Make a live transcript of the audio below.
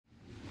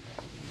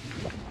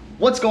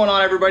What's going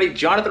on, everybody?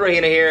 Jonathan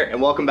Rahina here,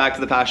 and welcome back to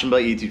the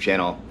Passionbuilt YouTube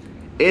channel.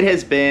 It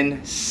has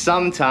been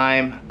some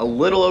time, a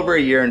little over a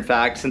year in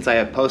fact, since I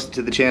have posted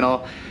to the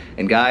channel,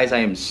 and guys, I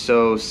am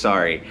so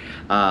sorry.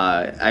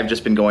 I've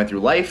just been going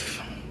through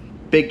life.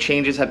 Big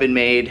changes have been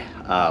made,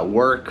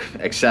 work,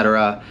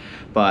 etc.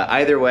 But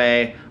either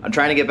way, I'm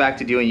trying to get back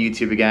to doing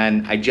YouTube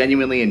again. I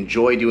genuinely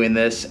enjoy doing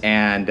this,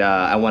 and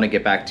I want to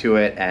get back to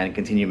it and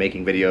continue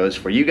making videos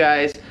for you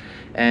guys.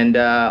 And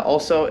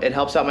also, it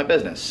helps out my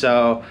business.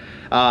 So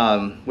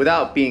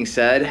without being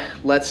said,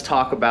 let's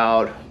talk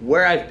about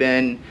where I've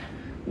been,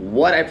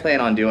 what I plan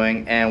on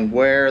doing, and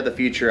where the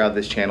future of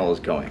this channel is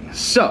going.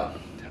 So,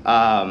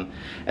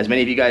 as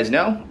many of you guys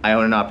know, I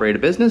own and operate a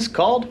business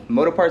called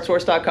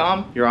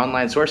motopartsource.com, your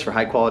online source for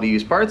high quality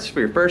used parts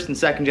for your first and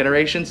second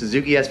generation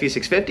Suzuki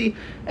SV650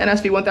 and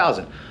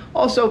SV1000.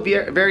 Also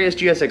various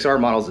GSXR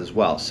models as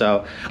well.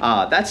 So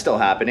that's still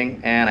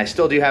happening, and I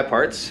still do have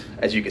parts.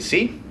 As you can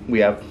see, we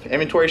have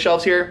inventory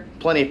shelves here,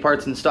 plenty of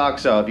parts in stock.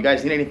 So if you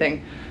guys need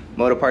anything,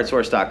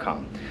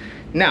 motopartsource.com.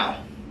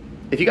 Now,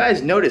 if you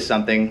guys notice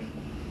something,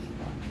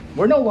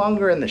 we're no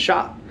longer in the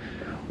shop.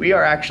 We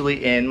are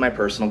actually in my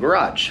personal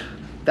garage.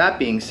 That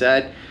being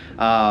said,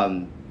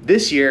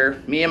 this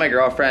year, me and my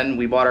girlfriend,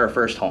 we bought our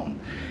first home.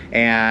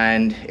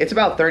 And it's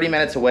about 30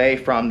 minutes away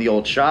from the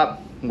old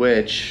shop,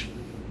 which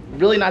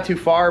really not too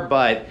far,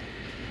 but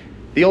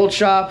the old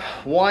shop,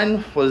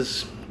 one,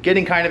 was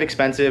getting kind of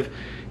expensive.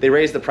 They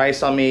raised the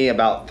price on me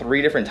about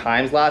 3 different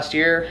times last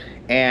year.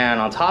 And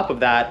on top of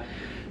that,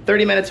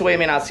 30 minutes away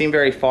may not seem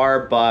very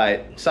far,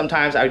 but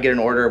sometimes I would get an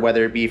order,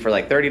 whether it be for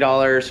like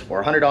 $30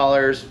 or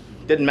 $100,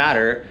 didn't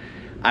matter.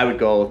 I would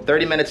go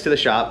 30 minutes to the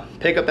shop,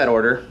 pick up that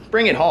order,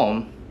 bring it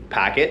home,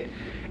 pack it,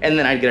 and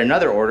then I'd get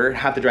another order,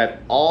 have to drive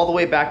all the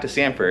way back to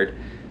Sanford,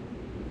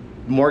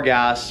 more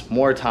gas,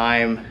 more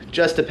time,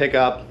 just to pick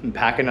up and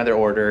pack another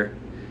order.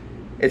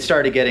 It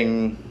started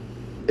being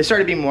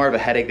more of a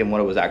headache than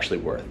what it was actually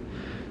worth.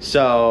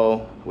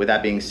 So with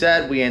that being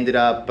said, we ended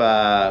up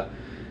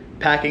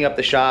packing up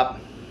the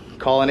shop,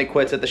 calling it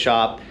quits at the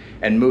shop,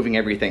 and moving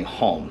everything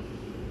home.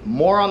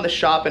 More on the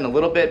shop in a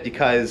little bit,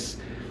 because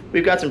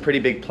we've got some pretty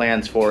big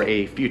plans for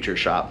a future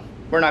shop.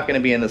 We're not gonna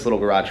be in this little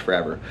garage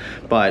forever.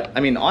 But I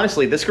mean,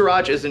 honestly, this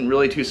garage isn't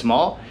really too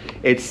small.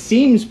 It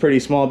seems pretty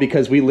small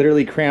because we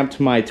literally cramped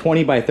my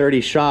 20 by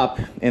 30 shop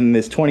in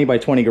this 20 by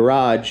 20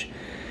 garage.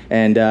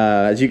 And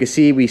as you can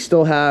see, we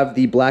still have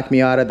the black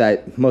Miata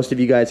that most of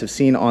you guys have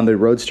seen on the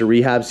Roadster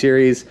Rehab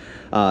series.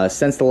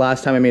 Since the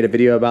last time I made a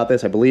video about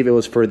this, I believe it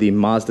was for the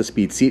Mazda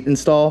Speed seat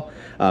install.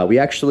 We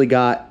actually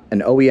got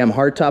an OEM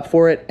hardtop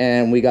for it,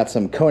 and we got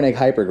some Koenig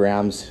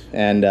hypergrams,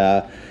 and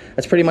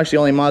that's pretty much the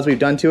only mods we've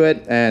done to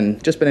it,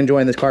 and just been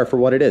enjoying this car for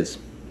what it is.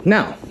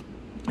 Now,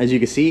 as you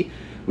can see,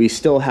 we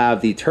still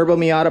have the Turbo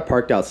Miata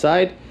parked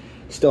outside,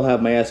 still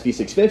have my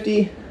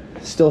SV650,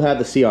 still have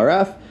the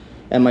CRF,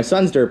 and my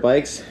son's dirt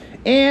bikes,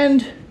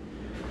 and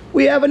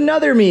we have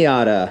another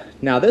Miata.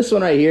 Now this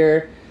one right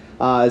here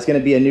is going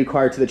to be a new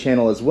car to the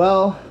channel as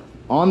well,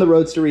 on the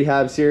Roadster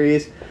Rehab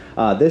series.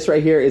 This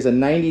right here is a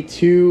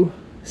 92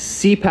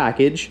 C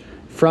package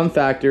from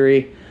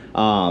factory.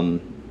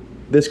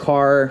 This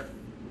car,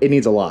 it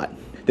needs a lot.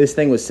 This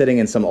thing was sitting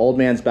in some old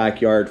man's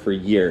backyard for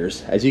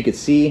years. As you can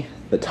see,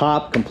 the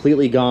top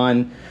completely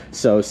gone.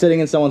 So sitting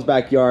in someone's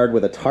backyard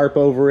with a tarp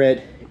over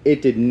it,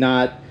 it did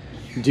not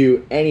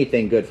do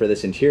anything good for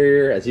this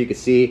interior. As you can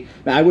see,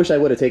 I wish I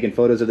would have taken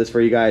photos of this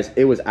for you guys.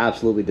 It was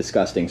absolutely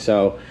disgusting.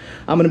 So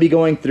I'm going to be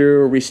going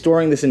through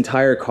restoring this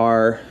entire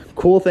car.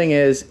 Cool thing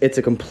is, it's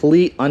a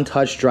complete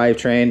untouched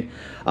drivetrain,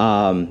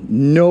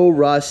 no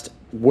rust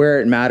where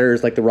it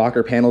matters, like the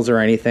rocker panels or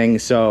anything.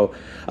 So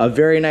a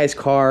very nice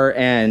car,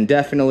 and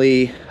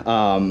definitely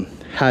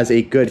has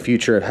a good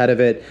future ahead of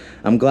it.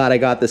 I'm glad I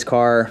got this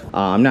car.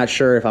 I'm not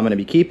sure if I'm going to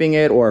be keeping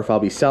it or if I'll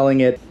be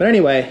selling it, but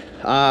anyway,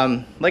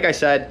 like I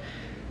said,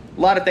 a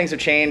lot of things have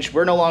changed.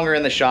 We're no longer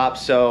in the shop,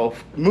 so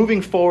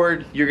moving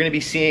forward, you're going to be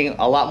seeing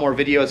a lot more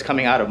videos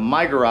coming out of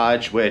my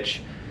garage,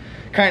 which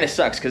kind of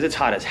sucks because it's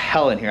hot as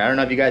hell in here. I don't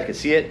know if you guys can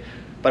see it,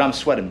 but I'm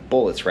sweating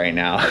bullets right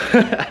now.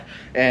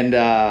 And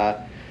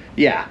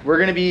yeah, we're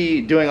going to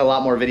be doing a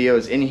lot more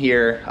videos in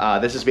here.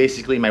 This is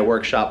basically my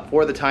workshop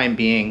for the time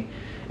being,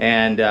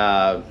 and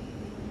I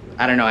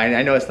don't know,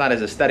 I know it's not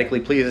as aesthetically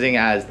pleasing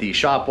as the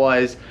shop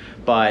was,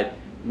 but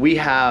we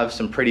have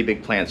some pretty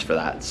big plans for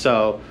that.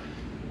 So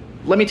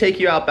let me take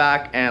you out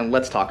back and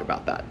let's talk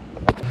about that.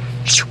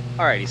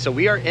 Alrighty, so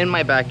we are in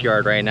my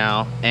backyard right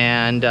now,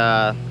 and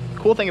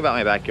cool thing about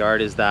my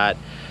backyard is that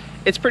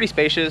it's pretty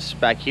spacious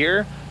back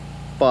here,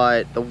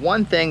 but the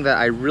one thing that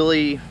I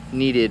really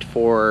needed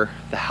for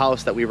the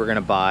house that we were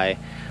gonna buy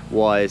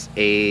was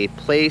a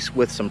place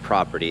with some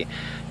property.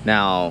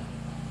 Now,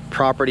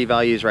 property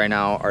values right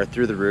now are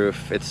through the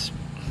roof. It's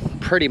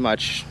pretty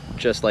much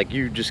just like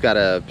you just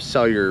gotta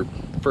sell your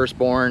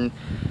firstborn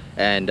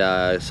and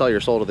sell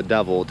your soul to the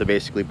devil to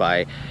basically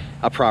buy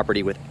a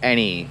property with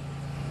any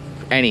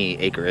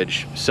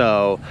acreage.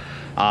 So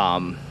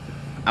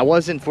I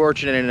wasn't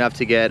fortunate enough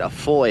to get a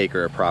full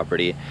acre of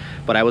property,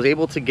 but I was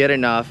able to get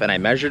enough, and I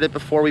measured it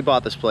before we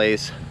bought this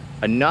place,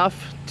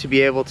 enough to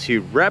be able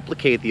to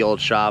replicate the old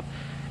shop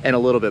and a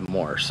little bit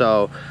more.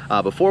 So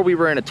before we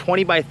were in a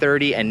 20 by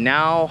 30, and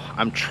now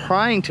I'm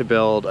trying to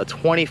build a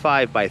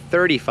 25 by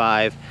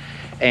 35,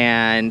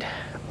 and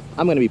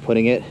I'm gonna be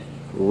putting it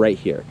right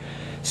here.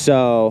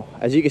 So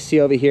as you can see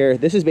over here,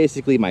 this is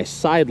basically my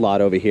side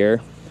lot over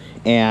here.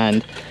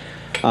 And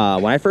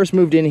when I first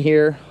moved in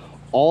here,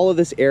 all of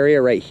this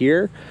area right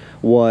here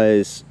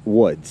was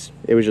woods.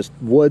 It was just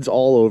woods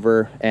all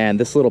over, and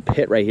this little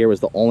pit right here was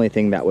the only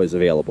thing that was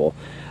available.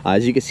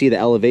 As you can see, the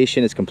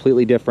elevation is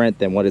completely different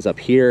than what is up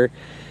here.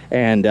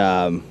 And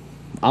I'm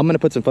gonna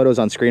put some photos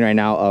on screen right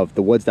now of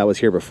the woods that was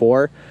here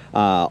before.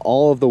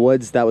 All of the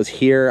woods that was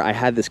here, I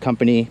had this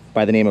company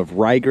by the name of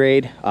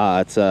Rygrade.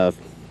 It's a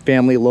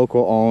family,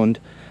 local owned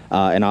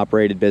and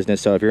operated business.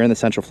 So if you're in the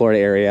Central Florida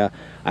area,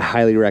 I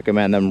highly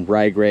recommend them.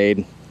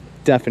 Rygrade,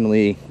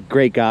 definitely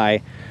great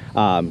guy.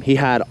 He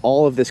had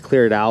all of this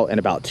cleared out in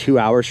about 2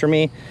 hours for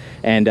me.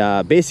 And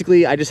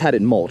basically I just had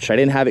it mulched. I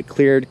didn't have it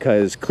cleared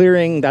because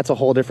clearing, that's a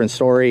whole different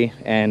story.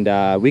 And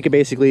we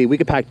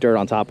could pack dirt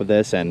on top of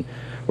this, and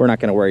we're not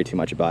gonna worry too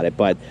much about it.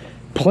 But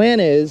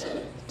plan is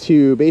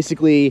to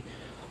basically,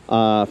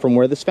 from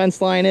where this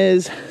fence line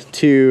is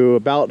to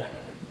about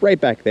right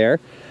back there,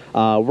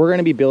 we're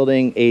gonna be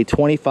building a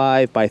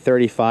 25 by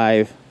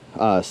 35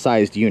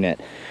 sized unit.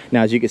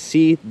 Now, as you can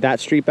see,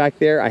 that street back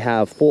there, I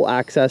have full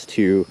access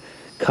to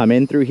come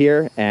in through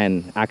here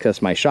and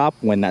access my shop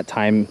when that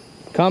time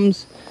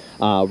comes.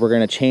 We're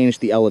gonna change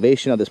the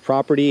elevation of this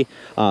property,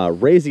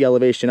 raise the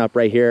elevation up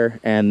right here,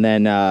 and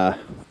then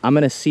I'm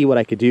gonna see what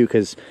I could do,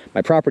 because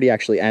my property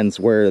actually ends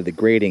where the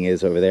grading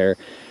is over there,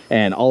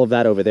 and all of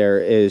that over there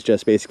is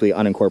just basically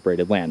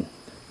unincorporated land.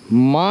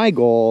 My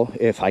goal,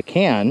 if I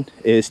can,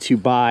 is to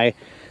buy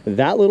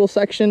that little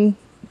section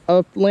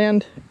of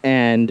land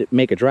and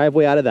make a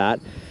driveway out of that,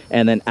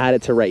 and then add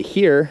it to right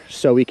here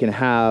so we can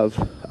have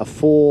a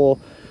full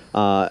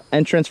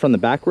entrance from the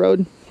back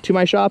road to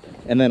my shop.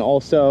 And then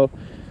also,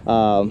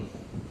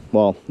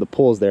 well, the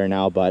pool's there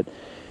now, but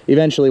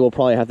eventually we'll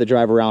probably have to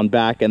drive around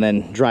back and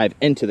then drive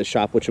into the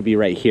shop, which will be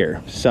right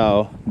here.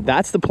 So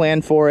that's the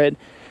plan for it.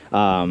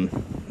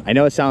 I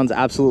know it sounds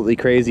absolutely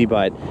crazy,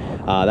 but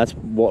that's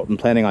what I'm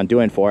planning on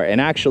doing for it. And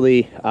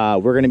actually, we're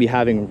going to be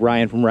having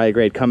Ryan from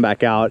Rygrade come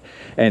back out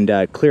and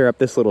clear up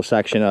this little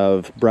section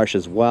of brush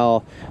as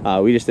well.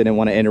 We just didn't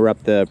want to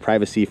interrupt the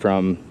privacy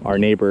from our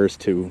neighbors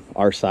to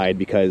our side,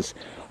 because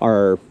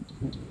our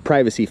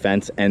privacy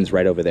fence ends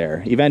right over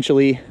there.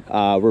 Eventually,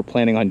 we're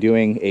planning on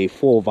doing a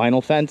full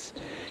vinyl fence,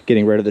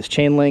 getting rid of this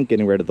chain link,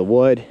 getting rid of the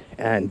wood,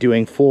 and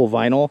doing full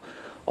vinyl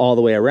all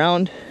the way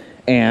around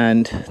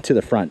and to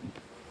the front.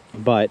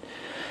 But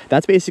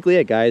that's basically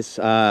it, guys.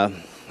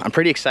 I'm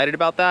pretty excited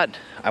about that.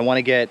 I want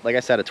to get, like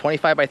I said, a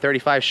 25 by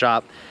 35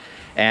 shop,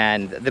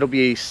 and it'll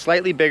be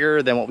slightly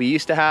bigger than what we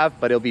used to have,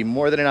 but it'll be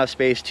more than enough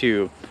space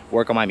to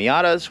work on my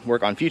Miatas,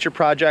 work on future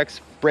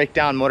projects, break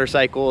down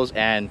motorcycles,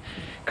 and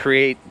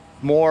create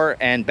more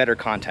and better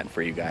content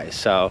for you guys.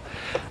 So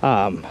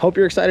hope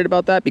you're excited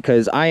about that,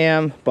 because I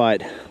am.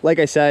 But like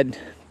I said,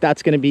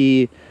 that's going to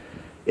be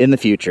in the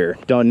future.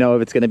 Don't know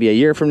if it's going to be a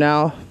year from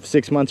now,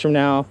 6 months from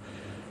now,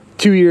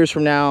 2 years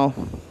from now,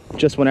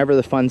 just whenever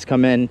the funds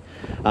come in.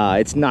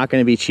 It's not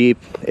going to be cheap.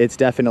 It's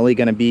definitely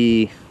going to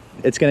be,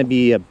 it's going to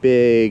be a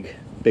big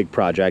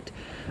project.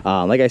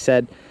 Like I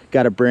said,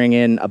 got to bring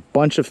in a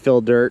bunch of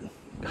fill dirt,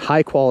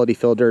 high quality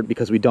fill dirt,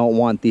 because we don't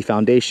want the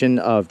foundation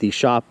of the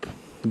shop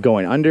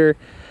going under,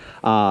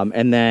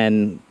 and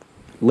then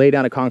lay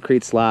down a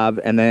concrete slab.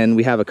 And then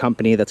we have a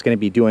company that's going to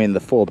be doing the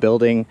full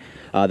building.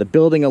 The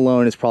building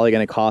alone is probably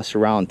going to cost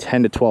around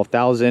 10 to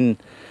 12,000.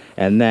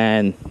 And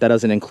then that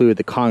doesn't include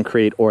the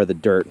concrete or the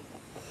dirt.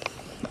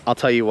 I'll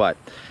tell you what,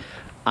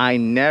 I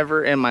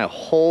never in my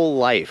whole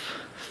life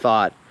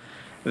thought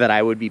that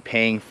I would be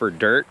paying for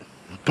dirt,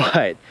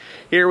 but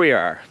here we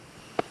are,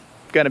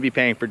 gonna be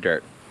paying for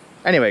dirt.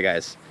 Anyway,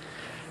 guys,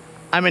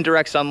 I'm in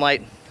direct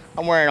sunlight.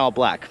 I'm wearing all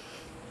black.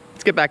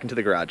 Let's get back into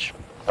the garage.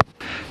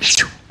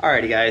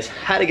 Alrighty, guys,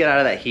 had to get out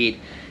of that heat.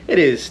 It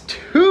is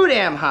too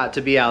damn hot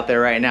to be out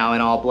there right now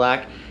in all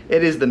black.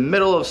 It is the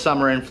middle of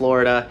summer in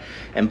Florida,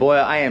 and boy,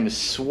 I am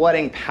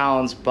sweating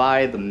pounds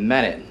by the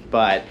minute.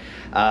 But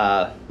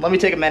let me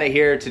take a minute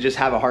here to just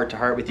have a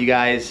heart-to-heart with you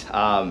guys.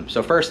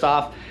 So first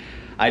off,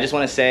 I just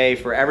want to say,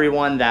 for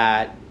everyone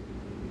that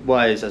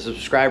was a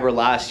subscriber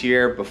last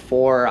year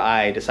before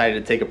I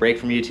decided to take a break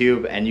from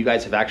YouTube, and you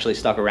guys have actually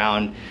stuck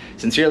around,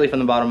 sincerely from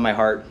the bottom of my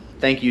heart,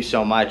 thank you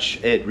so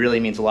much. It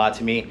really means a lot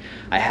to me.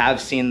 I have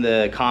seen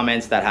the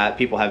comments that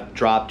people have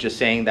dropped just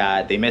saying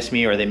that they miss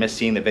me or they miss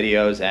seeing the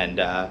videos, and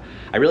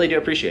I really do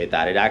appreciate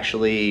that. It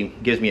actually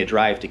gives me a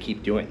drive to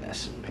keep doing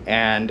this.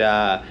 And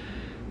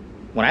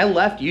when I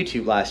left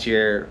YouTube last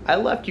year, I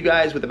left you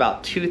guys with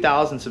about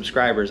 2,000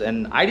 subscribers,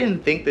 and I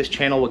didn't think this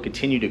channel would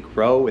continue to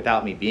grow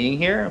without me being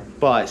here.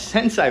 But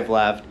since I've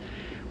left,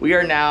 we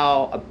are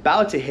now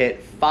about to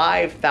hit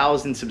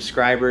 5,000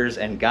 subscribers.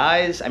 And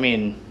guys, I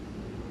mean,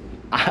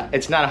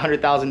 it's not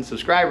 100,000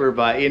 subscriber,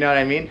 but you know what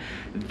I mean?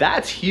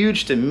 That's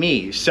huge to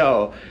me.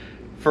 So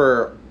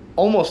for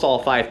almost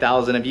all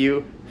 5,000 of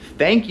you.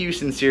 Thank you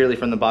sincerely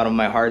from the bottom of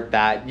my heart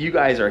that you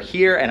guys are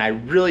here, and I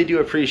really do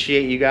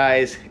appreciate you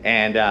guys.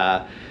 And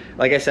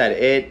like I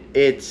said,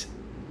 it's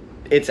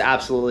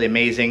absolutely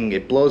amazing.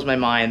 It blows my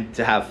mind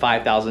to have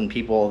 5,000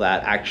 people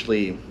that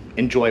actually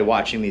enjoy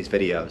watching these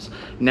videos.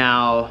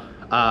 Now,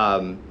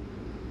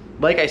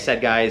 like I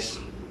said, guys,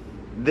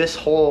 this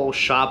whole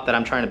shop that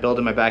I'm trying to build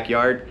in my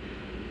backyard,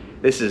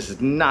 this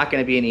is not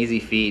gonna be an easy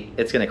feat.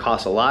 It's gonna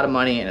cost a lot of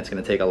money and it's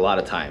gonna take a lot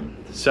of time.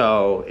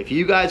 So if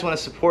you guys wanna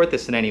support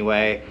this in any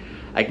way,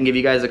 I can give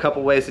you guys a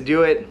couple ways to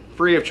do it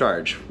free of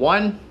charge.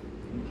 One,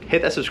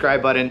 hit that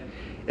subscribe button.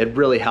 It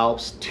really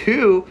helps.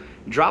 Two,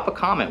 drop a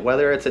comment,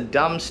 whether it's a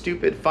dumb,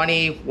 stupid,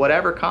 funny,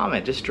 whatever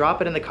comment, just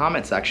drop it in the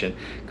comment section.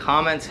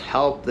 Comments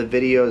help the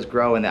videos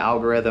grow in the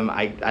algorithm.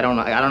 I don't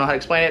know how to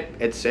explain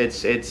it.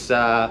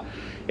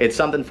 It's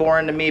something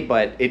foreign to me,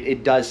 but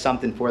it does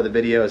something for the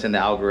videos and the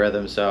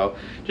algorithm. So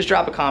just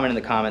drop a comment in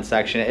the comment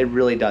section. It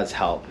really does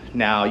help.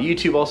 Now,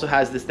 YouTube also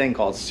has this thing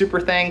called Super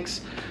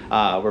Thanks,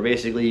 where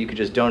basically you could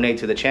just donate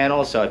to the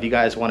channel. So if you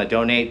guys want to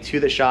donate to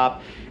the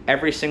shop,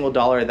 every single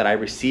dollar that I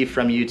receive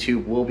from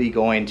YouTube will be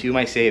going to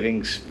my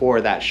savings for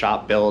that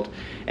shop build.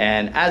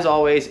 And as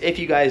always, if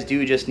you guys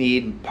do just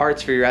need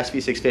parts for your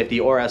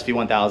SV650 or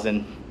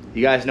SV1000,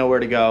 you guys know where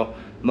to go.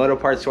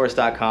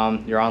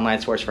 MotoPartsSource.com, your online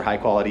source for high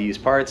quality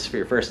used parts for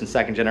your first and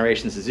second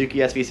generation Suzuki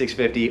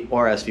SV650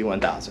 or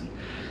SV1000.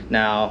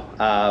 Now,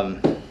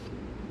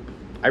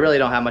 I really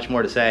don't have much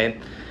more to say.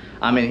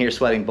 I'm in here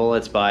sweating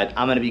bullets, but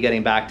I'm gonna be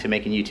getting back to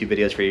making YouTube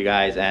videos for you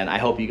guys, and I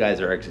hope you guys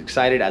are as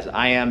excited as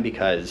I am,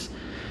 because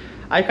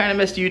I kind of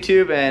missed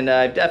YouTube and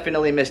I've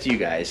definitely missed you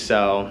guys.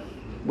 So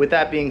with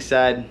that being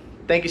said,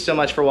 thank you so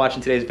much for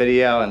watching today's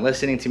video and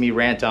listening to me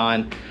rant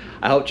on.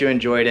 I hope you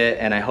enjoyed it,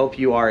 and I hope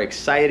you are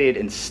excited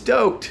and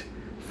stoked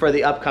for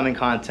the upcoming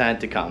content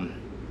to come.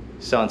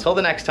 So until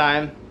the next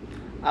time,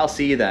 I'll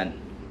see you then.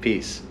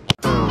 Peace.